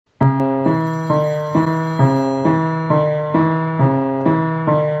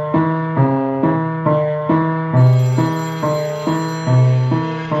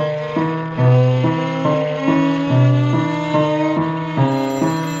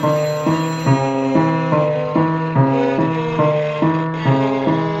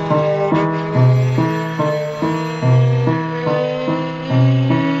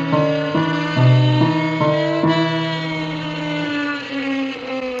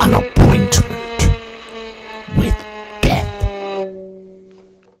an appointment with death.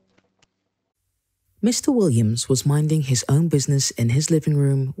 Mr. Williams was minding his own business in his living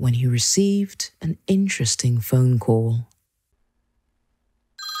room when he received an interesting phone call.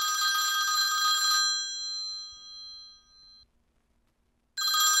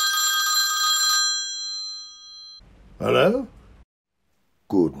 Hello?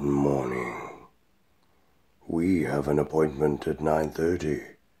 Good morning. We have an appointment at 9:30.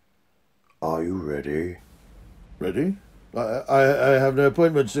 Are you ready? Ready? I have no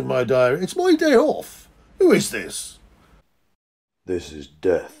appointments in my diary. It's my day off. Who is this? This is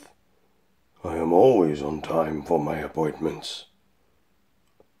Death. I am always on time for my appointments.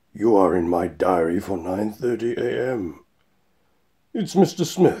 You are in my diary for 9:30 a.m. It's Mr.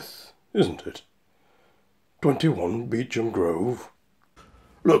 Smith, isn't it? 21 Beecham Grove.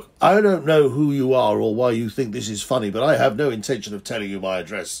 Look, I don't know who you are or why you think this is funny, but I have no intention of telling you my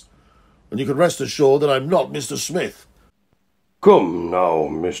address. And you can rest assured that I'm not Mr. Smith. Come now,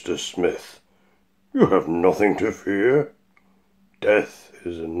 Mr. Smith. You have nothing to fear. Death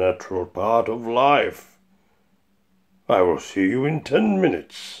is a natural part of life. I will see you in 10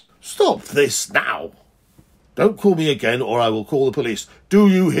 minutes. Stop this now. Don't call me again or I will call the police. Do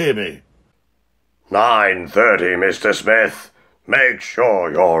you hear me? 9:30, Mr. Smith. Make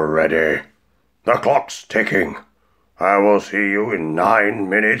sure you're ready. The clock's ticking. I will see you in 9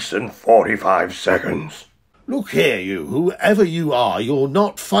 minutes and 45 seconds. Look here, you. Whoever you are, you're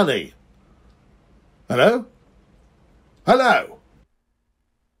not funny. Hello? Hello?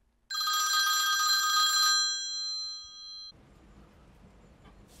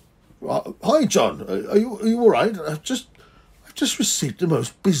 Hi, John. Are you all right? I've just received the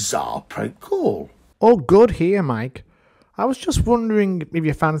most bizarre prank call. All good here, Mike. I was just wondering if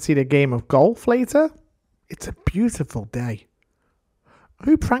you fancied a game of golf later? It's a beautiful day.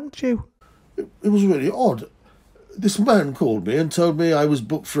 Who pranked you? It was really odd. This man called me and told me I was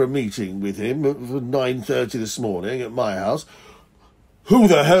booked for a meeting with him for 9:30 this morning at my house. Who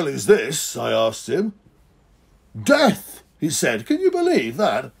the hell is this? I asked him. Death, he said. Can you believe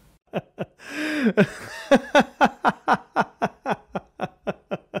that?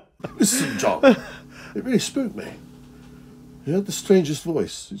 Listen, John, it really spooked me. He had the strangest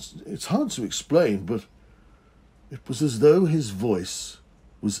voice. It's hard to explain, but it was as though his voice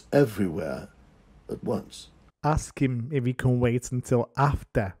was everywhere at once. Ask him if he can wait until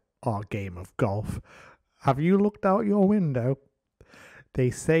after our game of golf. Have you looked out your window? They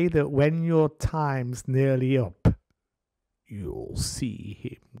say that when your time's nearly up, you'll see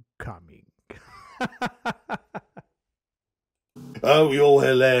him coming. Oh, you're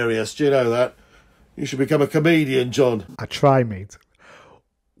hilarious. Do you know that? You should become a comedian, John. I try, mate.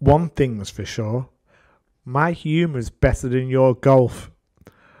 One thing's for sure. My humour's better than your golf.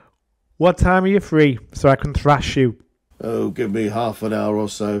 What time are you free so I can thrash you? Oh, give me half an hour or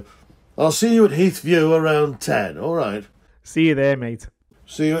so. I'll see you at Heathview around 10, all right? See you there, mate.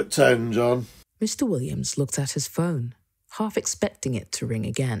 See you at 10, John. Mr. Williams looked at his phone, half expecting it to ring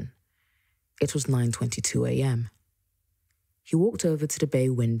again. It was 9:22 a.m. He walked over to the bay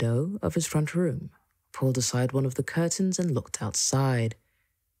window of his front room, pulled aside one of the curtains and looked outside.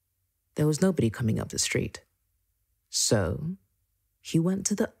 There was nobody coming up the street. So he went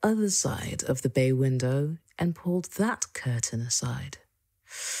to the other side of the bay window and pulled that curtain aside.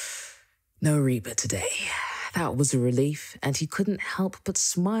 No Reba today. That was a relief, and he couldn't help but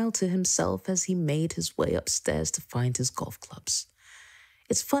smile to himself as he made his way upstairs to find his golf clubs.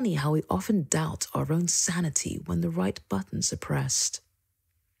 It's funny how we often doubt our own sanity when the right buttons are pressed.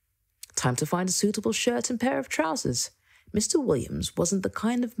 Time to find a suitable shirt and pair of trousers. Mr. Williams wasn't the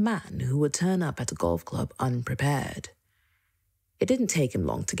kind of man who would turn up at a golf club unprepared. It didn't take him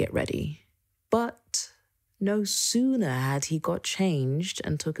long to get ready, but no sooner had he got changed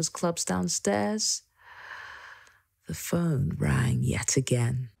and took his clubs downstairs, the phone rang yet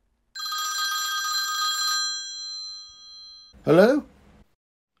again. Hello?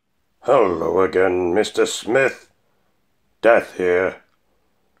 Hello again, Mr. Smith. Death here.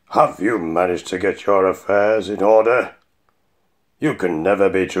 Have you managed to get your affairs in order? You can never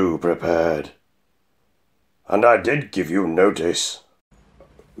be too prepared. And I did give you notice.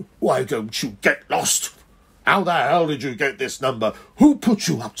 Why don't you get lost? How the hell did you get this number? Who put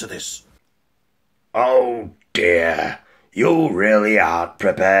you up to this? Oh dear, you really aren't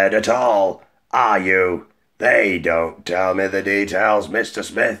prepared at all, are you? They don't tell me the details, Mr.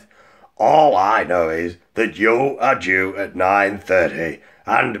 Smith. All I know is that you are due at 9:30,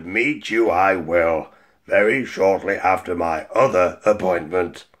 and meet you I will, very shortly after my other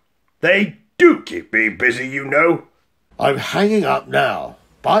appointment. They do keep me busy, you know. I'm hanging up now.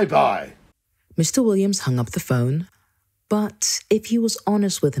 Bye-bye. Mr. Williams hung up the phone, but if he was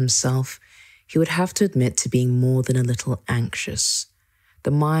honest with himself, he would have to admit to being more than a little anxious.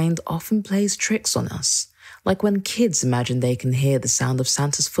 The mind often plays tricks on us, like when kids imagine they can hear the sound of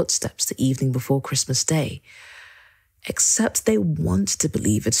Santa's footsteps the evening before Christmas Day, except they want to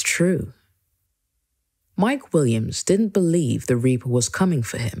believe it's true. Mike Williams didn't believe the Reaper was coming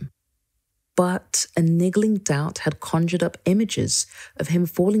for him, but a niggling doubt had conjured up images of him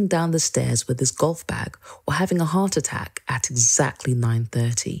falling down the stairs with his golf bag or having a heart attack at exactly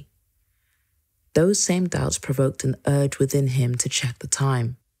 9:30. Those same doubts provoked an urge within him to check the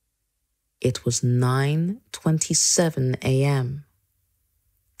time. It was 9:27 a.m.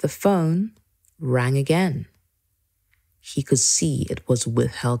 The phone rang again. He could see it was a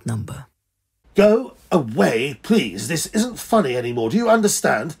withheld number. Go away, please. This isn't funny anymore. Do you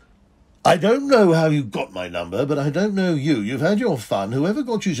understand? I don't know how you got my number, but I don't know you. You've had your fun. Whoever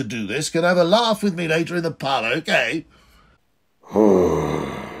got you to do this can have a laugh with me later in the parlour, okay?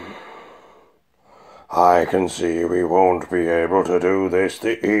 I can see we won't be able to do this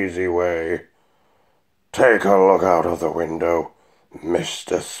the easy way. Take a look out of the window,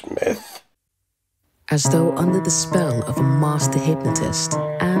 Mr. Smith. As though under the spell of a master hypnotist,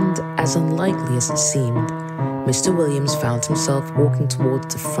 and as unlikely as it seemed, Mr. Williams found himself walking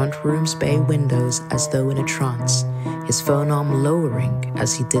towards the front room's bay windows as though in a trance, his phone arm lowering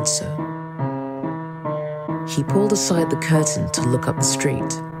as he did so. He pulled aside the curtain to look up the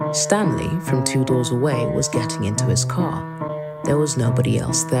street. Stanley, from 2 doors away, was getting into his car. There was nobody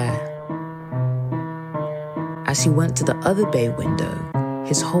else there. As he went to the other bay window,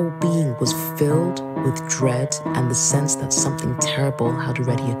 his whole being was filled with dread and the sense that something terrible had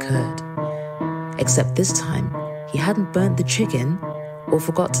already occurred. Except this time, he hadn't burnt the chicken or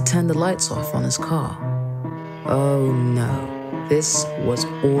forgot to turn the lights off on his car. Oh no, this was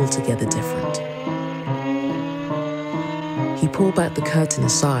altogether different. He pulled back the curtain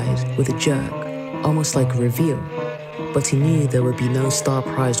aside with a jerk, almost like a reveal, but he knew there would be no star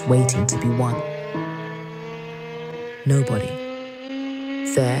prize waiting to be won. Nobody.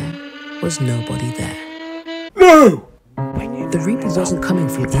 There was nobody there. No! The Reaper wasn't coming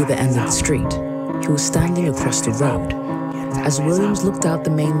from either end of the street. He was standing across the road. As Williams looked out the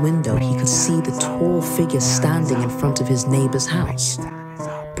main window, he could see the tall figure standing in front of his neighbor's house.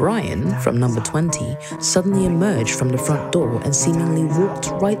 Brian, from number 20, suddenly emerged from the front door and seemingly walked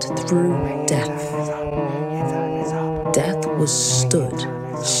right through Death. Death was stood,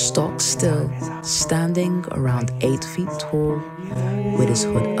 stock still, standing around 8 feet tall, with his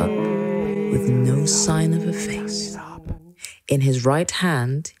hood up, with no sign of a face. In his right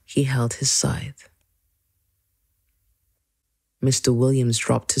hand, he held his scythe. Mr. Williams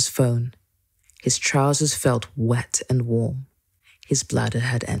dropped his phone. His trousers felt wet and warm. His bladder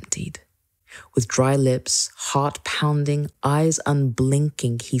had emptied. With dry lips, heart pounding, eyes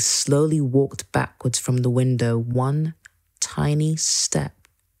unblinking, he slowly walked backwards from the window, one tiny step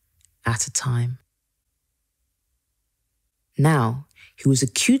at a time. Now, he was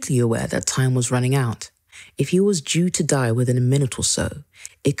acutely aware that time was running out. If he was due to die within a minute or so,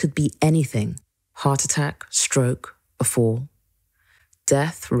 it could be anything: heart attack, stroke, a fall.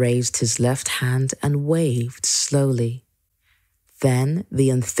 Death raised his left hand and waved slowly. Then the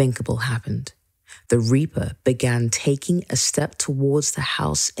unthinkable happened. The Reaper began taking a step towards the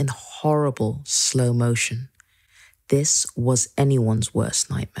house in horrible slow motion. This was anyone's worst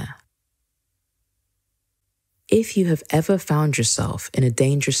nightmare. If you have ever found yourself in a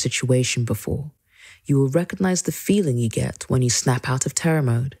dangerous situation before, you will recognize the feeling you get when you snap out of terror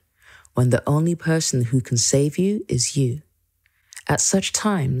mode, when the only person who can save you is you. At such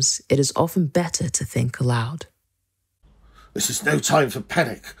times, it is often better to think aloud. This is no time for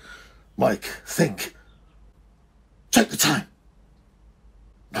panic. Mike, think. Check the time.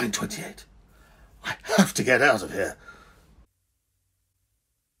 9:28. I have to get out of here.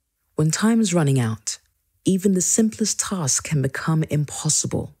 When time is running out, even the simplest task can become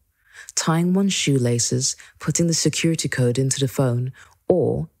impossible. Tying one's shoelaces, putting the security code into the phone,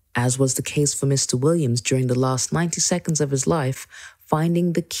 or, as was the case for Mr. Williams during the last 90 seconds of his life,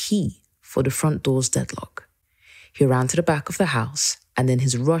 finding the key for the front door's deadlock. He ran to the back of the house, and in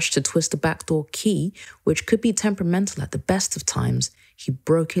his rush to twist the back door key, which could be temperamental at the best of times, he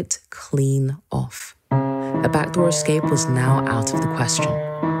broke it clean off. A backdoor escape was now out of the question.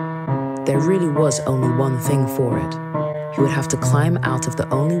 There really was only one thing for it. He would have to climb out of the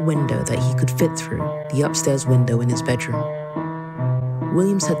only window that he could fit through, the upstairs window in his bedroom.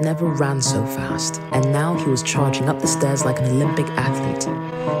 Williams had never ran so fast, and now he was charging up the stairs like an Olympic athlete.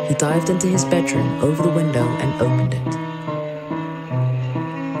 He dived into his bedroom, over the window, and opened it.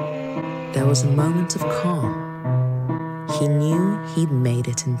 there was a moment of calm. He knew he'd made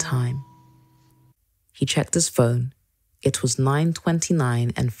it in time. He checked his phone. It was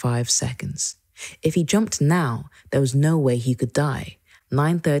 9:29 and 5 seconds. If he jumped now, there was no way he could die.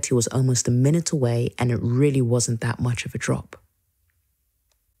 9:30 was almost a minute away, and it really wasn't that much of a drop.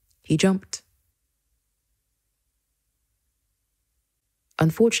 He jumped.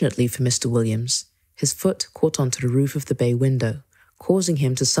 Unfortunately for Mr. Williams, his foot caught onto the roof of the bay window, causing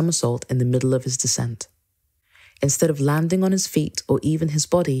him to somersault in the middle of his descent. Instead of landing on his feet or even his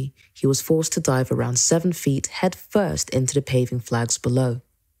body, he was forced to dive around 7 feet head first into the paving flags below.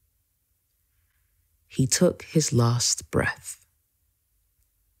 He took his last breath.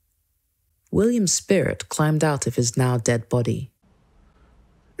 William's spirit climbed out of his now dead body.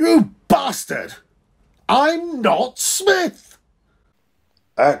 You bastard! I'm not Smith!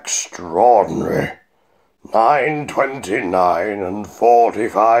 Extraordinary. 9:29 and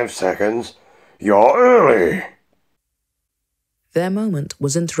 45 seconds. You're early. Their moment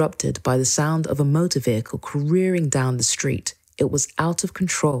was interrupted by the sound of a motor vehicle careering down the street. It was out of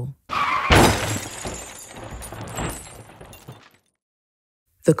control.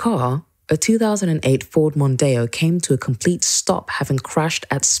 The car, a 2008 Ford Mondeo, came to a complete stop, having crashed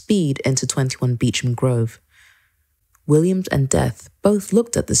at speed into 21 Beecham Grove. Williams and Death both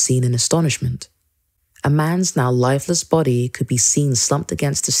looked at the scene in astonishment. A man's now lifeless body could be seen slumped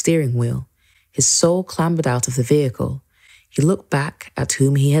against the steering wheel. His soul clambered out of the vehicle. He looked back at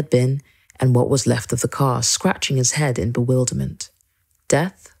whom he had been and what was left of the car, scratching his head in bewilderment.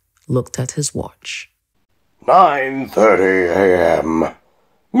 Death looked at his watch. 9:30 a.m.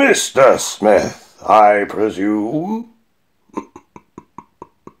 Mr. Smith, I presume?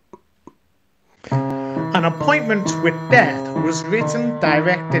 An Appointment with Death was written,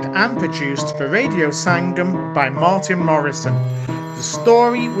 directed and produced for Radio Sangam by Martin Morrison. The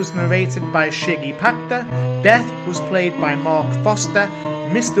story was narrated by Shiggi Pakter, Death was played by Mark Foster,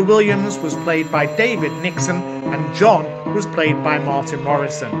 Mr. Williams was played by David Nixon, and John was played by Martin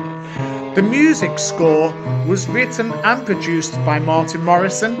Morrison. The music score was written and produced by Martin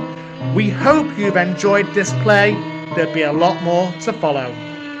Morrison. We hope you've enjoyed this play. There'll be a lot more to follow.